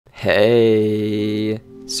Hey!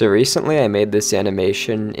 So recently I made this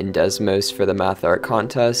animation in Desmos for the math art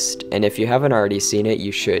contest, and if you haven't already seen it,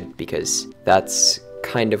 you should, because that's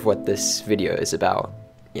kind of what this video is about,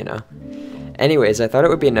 you know? Anyways, I thought it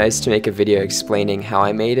would be nice to make a video explaining how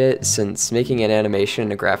I made it, since making an animation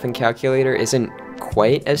in a graphing calculator isn't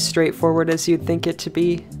quite as straightforward as you'd think it to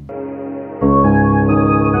be.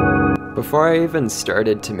 Before I even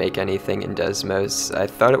started to make anything in Desmos, I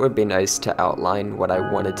thought it would be nice to outline what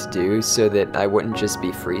I wanted to do so that I wouldn't just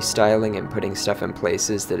be freestyling and putting stuff in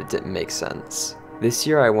places that it didn't make sense. This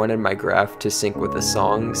year I wanted my graph to sync with the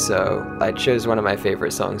song, so I chose one of my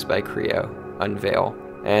favorite songs by Creo, Unveil,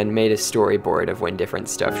 and made a storyboard of when different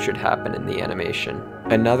stuff should happen in the animation.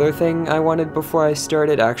 Another thing I wanted before I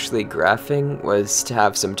started actually graphing was to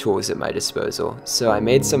have some tools at my disposal, so I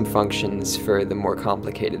made some functions for the more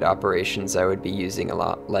complicated operations I would be using a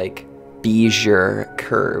lot, like Bezier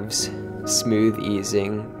curves, smooth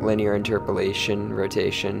easing, linear interpolation,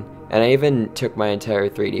 rotation, and I even took my entire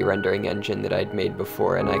 3D rendering engine that I'd made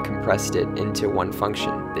before and I compressed it into one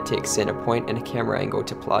function that takes in a point and a camera angle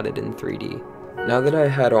to plot it in 3D. Now that I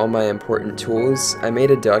had all my important tools, I made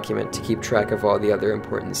a document to keep track of all the other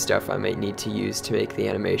important stuff I might need to use to make the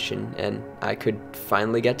animation, and I could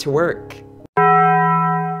finally get to work.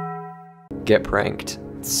 Get pranked.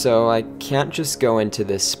 So I can't just go into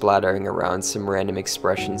this splattering around some random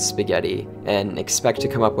expression spaghetti and expect to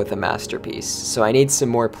come up with a masterpiece, so I need some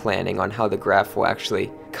more planning on how the graph will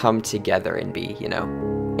actually come together and be, you know,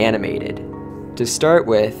 animated. To start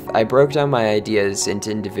with, I broke down my ideas into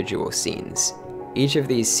individual scenes. Each of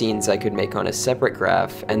these scenes I could make on a separate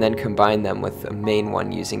graph, and then combine them with a main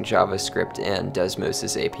one using JavaScript and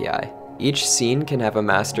Desmos' API. Each scene can have a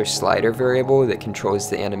master slider variable that controls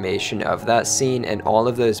the animation of that scene, and all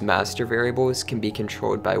of those master variables can be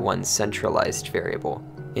controlled by one centralized variable.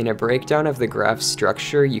 In a breakdown of the graph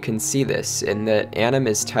structure, you can see this in that anim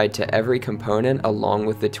is tied to every component along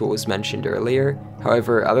with the tools mentioned earlier.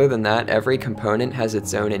 However, other than that, every component has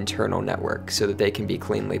its own internal network so that they can be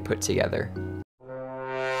cleanly put together.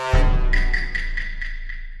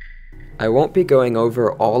 I won't be going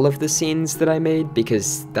over all of the scenes that I made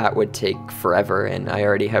because that would take forever, and I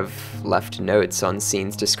already have left notes on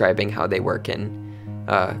scenes describing how they work in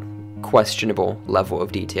a questionable level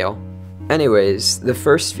of detail. Anyways, the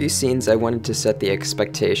first few scenes I wanted to set the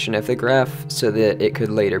expectation of the graph so that it could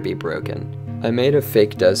later be broken. I made a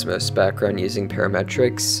fake Desmos background using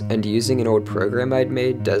parametrics, and using an old program I'd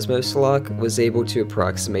made, Desmoslock, was able to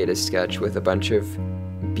approximate a sketch with a bunch of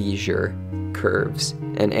Bezier curves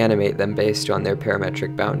and animate them based on their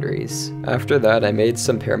parametric boundaries. After that, I made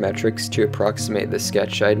some parametrics to approximate the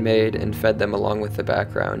sketch I'd made and fed them along with the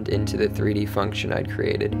background into the 3D function I'd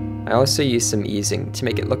created. I also used some easing to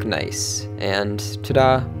make it look nice, and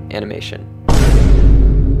ta-da, animation.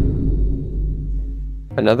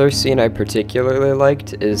 Another scene I particularly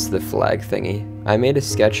liked is the flag thingy. I made a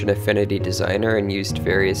sketch in Affinity Designer and used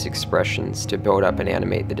various expressions to build up and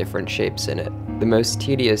animate the different shapes in it. The most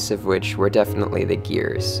tedious of which were definitely the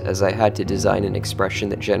gears, as I had to design an expression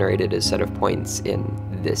that generated a set of points in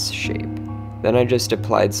this shape. Then I just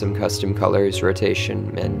applied some custom colors,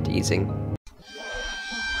 rotation, and easing.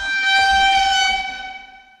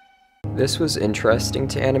 This was interesting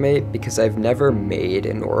to animate because I've never made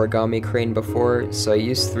an origami crane before, so I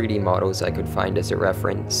used 3D models I could find as a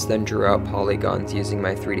reference, then drew out polygons using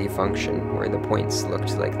my 3D function where the points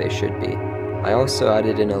looked like they should be. I also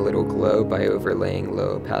added in a little glow by overlaying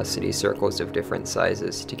low opacity circles of different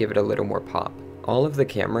sizes to give it a little more pop. All of the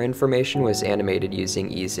camera information was animated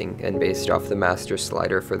using easing and based off the master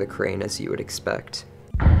slider for the crane as you would expect.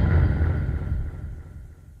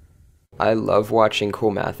 I love watching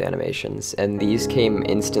cool math animations, and these came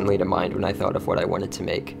instantly to mind when I thought of what I wanted to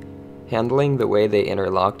make. Handling the way they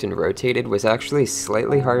interlocked and rotated was actually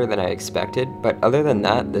slightly harder than I expected, but other than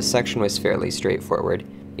that, this section was fairly straightforward.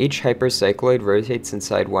 Each hypercycloid rotates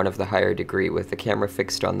inside one of the higher degree with the camera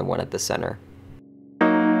fixed on the one at the center.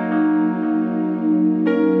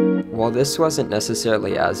 While this wasn't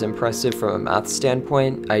necessarily as impressive from a math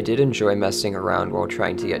standpoint, I did enjoy messing around while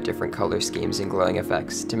trying to get different color schemes and glowing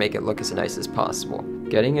effects to make it look as nice as possible.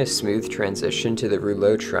 Getting a smooth transition to the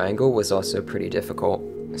rouleau triangle was also pretty difficult.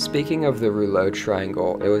 Speaking of the rouleau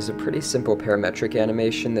triangle, it was a pretty simple parametric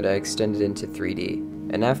animation that I extended into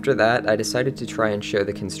 3D, and after that I decided to try and show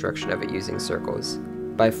the construction of it using circles.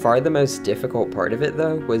 By far the most difficult part of it,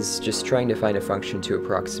 though, was just trying to find a function to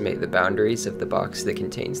approximate the boundaries of the box that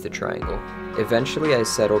contains the triangle. Eventually I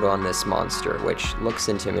settled on this monster, which looks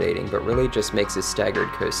intimidating but really just makes a staggered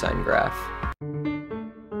cosine graph.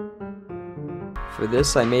 For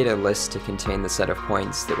this, I made a list to contain the set of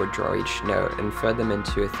points that would draw each node and fed them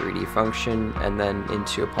into a 3D function and then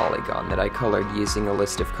into a polygon that I colored using a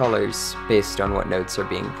list of colors based on what notes are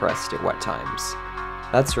being pressed at what times.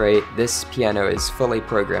 That's right, this piano is fully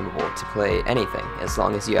programmable to play anything, as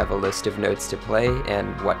long as you have a list of notes to play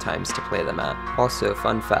and what times to play them at. Also,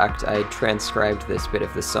 fun fact, I transcribed this bit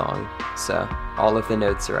of the song, so all of the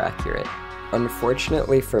notes are accurate.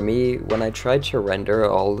 Unfortunately for me, when I tried to render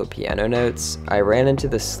all the piano notes, I ran into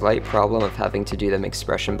the slight problem of having to do them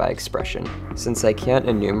expression by expression, since I can't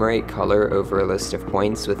enumerate color over a list of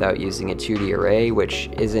points without using a 2D array, which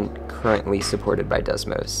isn't currently supported by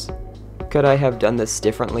Desmos. Could I have done this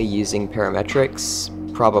differently using parametrics?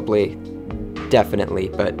 Probably. Definitely,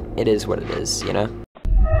 but it is what it is, you know?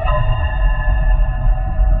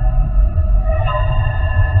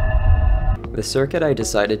 The circuit I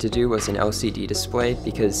decided to do was an LCD display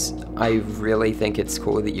because I really think it's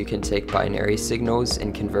cool that you can take binary signals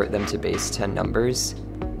and convert them to base 10 numbers.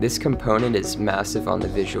 This component is massive on the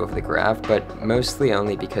visual of the graph, but mostly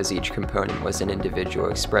only because each component was an individual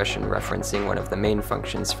expression referencing one of the main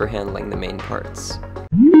functions for handling the main parts.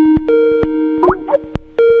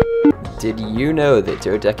 Did you know that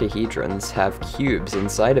dodecahedrons have cubes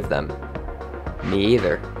inside of them? Me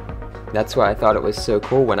either. That's why I thought it was so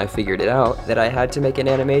cool when I figured it out that I had to make an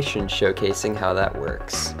animation showcasing how that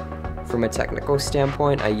works. From a technical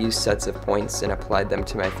standpoint, I used sets of points and applied them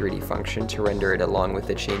to my 3D function to render it along with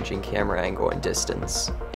the changing camera angle and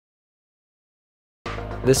distance.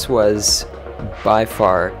 This was, by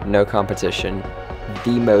far, no competition,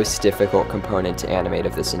 the most difficult component to animate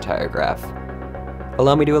of this entire graph.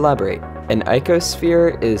 Allow me to elaborate. An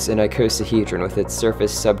icosphere is an icosahedron with its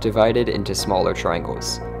surface subdivided into smaller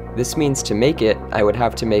triangles. This means to make it, I would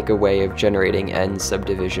have to make a way of generating n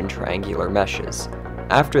subdivision triangular meshes.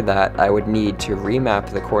 After that, I would need to remap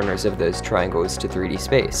the corners of those triangles to 3D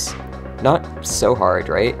space. Not so hard,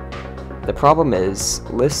 right? The problem is,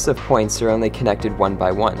 lists of points are only connected one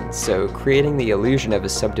by one, so creating the illusion of a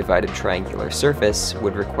subdivided triangular surface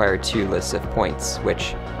would require two lists of points,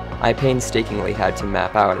 which I painstakingly had to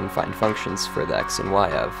map out and find functions for the x and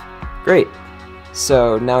y of. Great!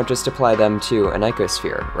 So now just apply them to an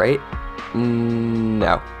icosphere, right?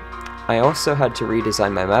 No. I also had to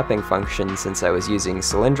redesign my mapping function since I was using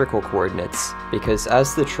cylindrical coordinates, because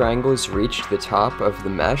as the triangles reached the top of the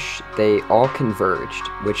mesh, they all converged,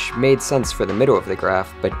 which made sense for the middle of the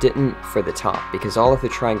graph, but didn't for the top, because all of the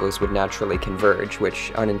triangles would naturally converge,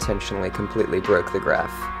 which unintentionally completely broke the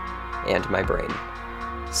graph. And my brain.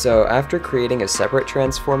 So after creating a separate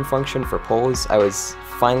transform function for poles, I was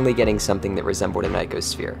finally getting something that resembled an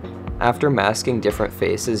icosphere. After masking different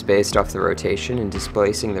faces based off the rotation and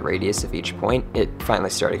displacing the radius of each point, it finally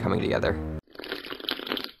started coming together.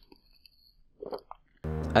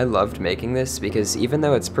 I loved making this because even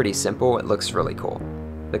though it's pretty simple, it looks really cool.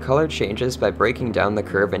 The color changes by breaking down the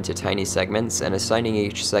curve into tiny segments and assigning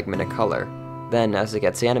each segment a color, then as it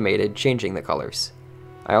gets animated, changing the colors.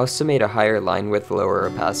 I also made a higher line width, lower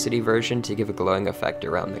opacity version to give a glowing effect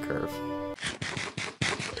around the curve.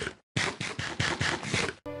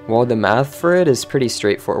 While the math for it is pretty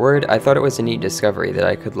straightforward, I thought it was a neat discovery that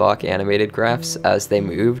I could lock animated graphs as they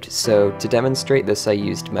moved, so to demonstrate this I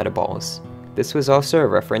used metaballs. This was also a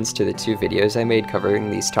reference to the two videos I made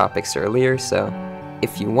covering these topics earlier, so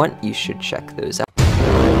if you want, you should check those out.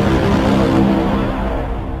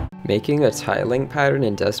 Making a tiling pattern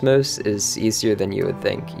in Desmos is easier than you would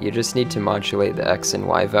think. You just need to modulate the x and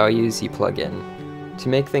y values you plug in. To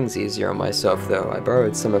make things easier on myself though, I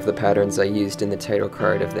borrowed some of the patterns I used in the title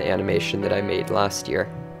card of the animation that I made last year.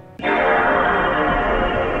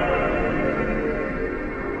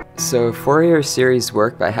 So Fourier Series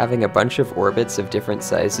work by having a bunch of orbits of different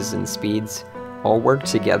sizes and speeds all work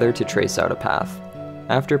together to trace out a path.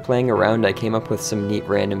 After playing around, I came up with some neat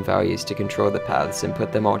random values to control the paths and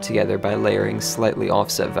put them all together by layering slightly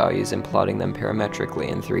offset values and plotting them parametrically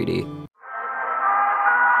in 3D.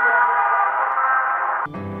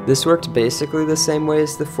 This worked basically the same way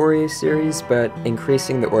as the Fourier series, but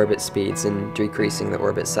increasing the orbit speeds and decreasing the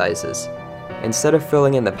orbit sizes. Instead of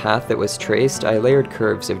filling in the path that was traced, I layered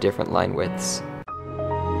curves of different line widths.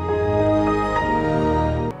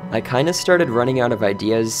 I kinda started running out of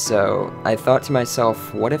ideas, so I thought to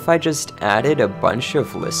myself, what if I just added a bunch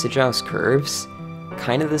of Lissajous curves?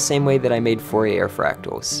 Kinda the same way that I made Fourier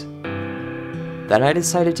Fractals. Then I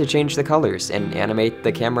decided to change the colors and animate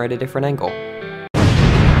the camera at a different angle.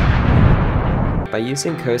 By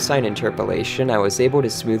using cosine interpolation, I was able to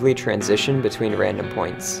smoothly transition between random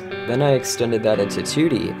points. Then I extended that into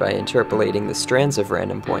 2D by interpolating the strands of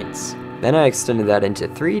random points. Then I extended that into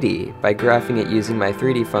 3D by graphing it using my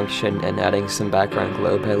 3D function and adding some background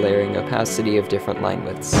glow by layering opacity of different line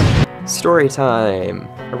widths. Story time!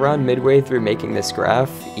 Around midway through making this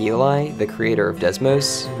graph, Eli, the creator of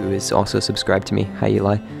Desmos, who is also subscribed to me, hi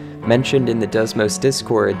Eli, mentioned in the Desmos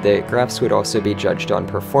Discord that graphs would also be judged on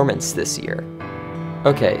performance this year.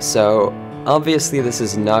 Okay, so obviously this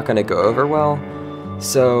is not going to go over well,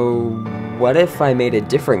 so what if I made a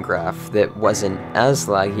different graph that wasn't as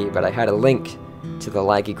laggy, but I had a link to the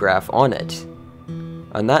laggy graph on it?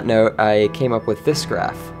 On that note, I came up with this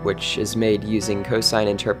graph, which is made using cosine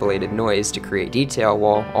interpolated noise to create detail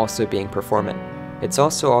while also being performant. It's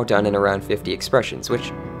also all done in around 50 expressions,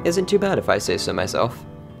 which isn't too bad if I say so myself.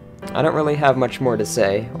 I don't really have much more to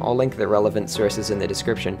say. I'll link the relevant sources in the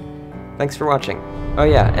description. Thanks for watching. Oh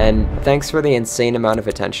yeah, and thanks for the insane amount of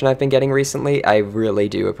attention I've been getting recently. I really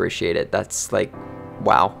do appreciate it. That's like,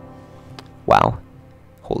 wow. Wow.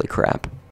 Holy crap.